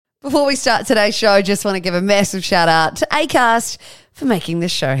Before we start today's show, just want to give a massive shout out to Acast for making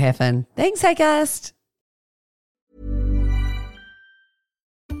this show happen. Thanks, Acast.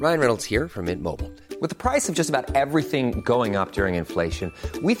 Ryan Reynolds here from Mint Mobile. With the price of just about everything going up during inflation,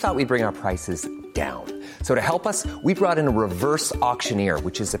 we thought we'd bring our prices down. So to help us, we brought in a reverse auctioneer,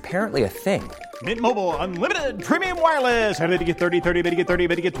 which is apparently a thing. Mint Mobile Unlimited Premium Wireless. How to get 30, 30, bit to get 30,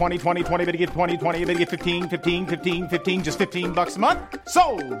 bit to get 20, 20, 20, bit to get 20, 20, bit to get 15, 15, 15, 15, just $15 a month?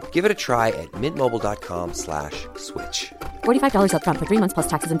 Sold! Give it a try at mintmobile.com/switch. $45 up front for 3 months plus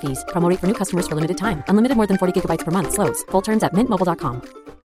taxes and fees. Promo rate for new customers for limited time. Unlimited more than 40 gigabytes per month. Slows full terms at mintmobile.com.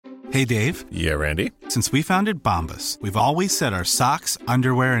 Hey, Dave. Yeah, Randy. Since we founded Bombas, we've always said our socks,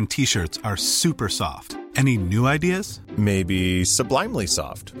 underwear, and T-shirts are super soft. Any new ideas? Maybe sublimely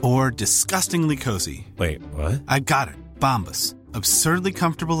soft. Or disgustingly cozy. Wait, what? I got it. Bombas. Absurdly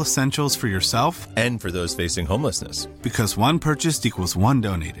comfortable essentials for yourself And for those facing homelessness. because one purchased equals one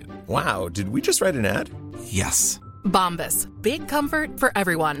donated. Wow, did we just write an ad? Yes. Bombas. Big comfort for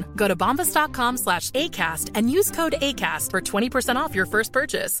everyone. Go to bombas.com/ACAST and use code ACAST for 20% off your first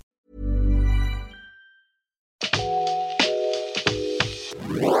purchase.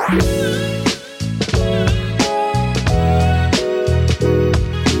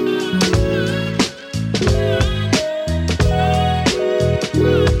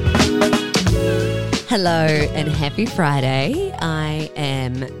 Hello and happy Friday. I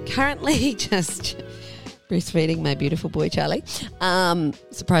am currently just breastfeeding my beautiful boy Charlie.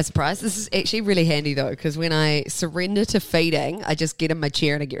 Surprise, surprise. This is actually really handy though, because when I surrender to feeding, I just get in my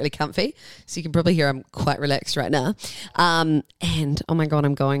chair and I get really comfy. So you can probably hear I'm quite relaxed right now. And oh my God,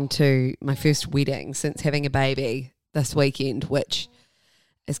 I'm going to my first wedding since having a baby this weekend, which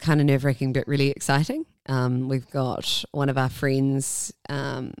is kind of nerve-wracking but really exciting. We've got one of our friends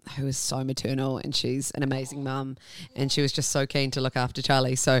who is so maternal, and she's an amazing mum, and she was just so keen to look after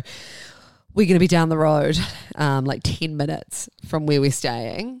Charlie. So we're going to be down the road like 10 minutes from where we're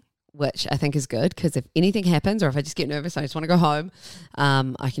staying, which I think is good because if anything happens or if I just get nervous and I just want to go home,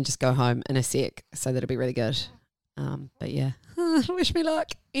 I can just go home in a sec. So that'll be really good. But yeah, wish me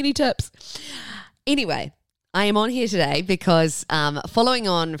luck. Any tips? Anyway, I am on here today because following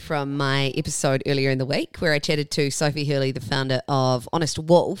on from my episode earlier in the week where I chatted to Sophie Hurley, the founder of Honest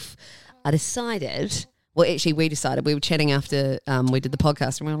Wolf, I decided... Well, actually, we decided, we were chatting after we did the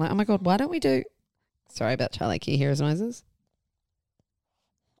podcast and we were like, oh my God, why don't we do... Sorry about Charlie, can you hear his noises?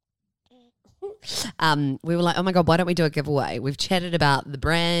 We were like, oh my God, why don't we do a giveaway? We've chatted about the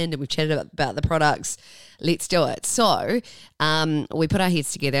brand and we've chatted about the products. Let's do it. So we put our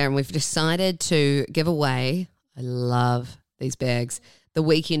heads together and we've decided to give away, I love these bags, the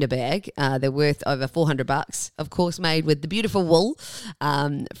Weekender bag. They're worth over $400, of course, made with the beautiful wool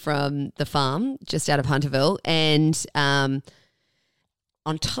from the farm just out of Hunterville. And on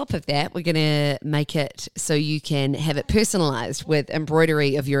top of that, we're going to make it so you can have it personalized with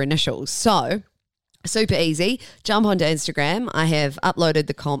embroidery of your initials. So super easy. Jump onto Instagram. I have uploaded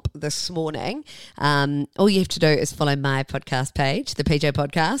the comp this morning. All you have to do is follow my podcast page, the PJ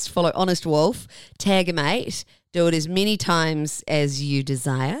Podcast. Follow Honest Wolf. Tag a mate. Do it as many times as you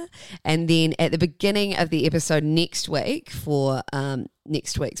desire. And then at the beginning of the episode next week for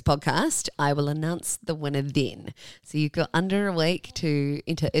next week's podcast, I will announce the winner then. So you've got under a week to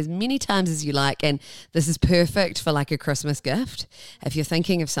enter as many times as you like. And this is perfect for like a Christmas gift. If you're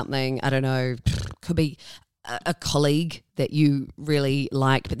thinking of something, I don't know, could be a colleague that you really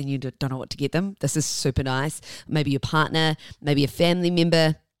like, but then you don't know what to get them. This is super nice. Maybe your partner, maybe a family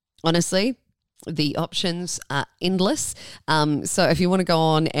member. Honestly, the options are endless. So if you want to go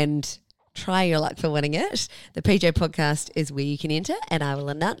on and try your luck for winning it, the PJ Podcast is where you can enter, and I will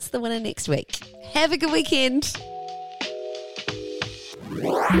announce the winner next week. Have a good weekend.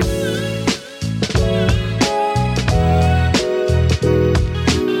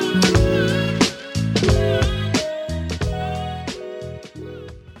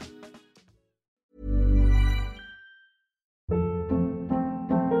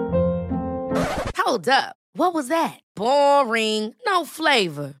 Hold up. What was that? Boring. No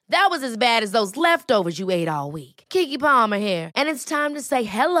flavor. That was as bad as those leftovers you ate all week. Keke Palmer here. And it's time to say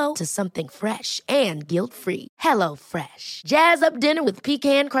hello to something fresh and guilt-free. Hello Fresh. Jazz up dinner with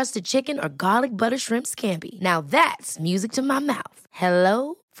pecan-crusted chicken or garlic butter shrimp scampi. Now that's music to my mouth.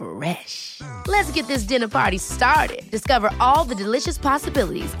 Hello Fresh. Let's get this dinner party started. Discover all the delicious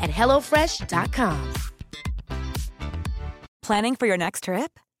possibilities at hellofresh.com. Planning for your next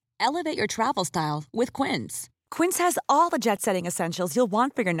trip? Elevate your travel style with Quince. Quince has all the jet-setting essentials you'll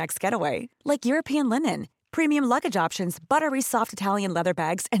want for your next getaway, like European linen, premium luggage options, buttery soft Italian leather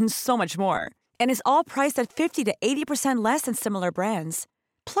bags, and so much more. And is all priced at 50 to 80% less than similar brands.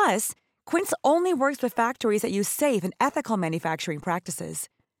 Plus, Quince only works with factories that use safe and ethical manufacturing practices.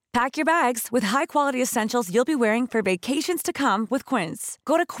 Pack your bags with high-quality essentials you'll be wearing for vacations to come with Quince.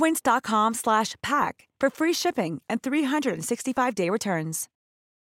 Go to quince.com/pack for free shipping and 365-day returns.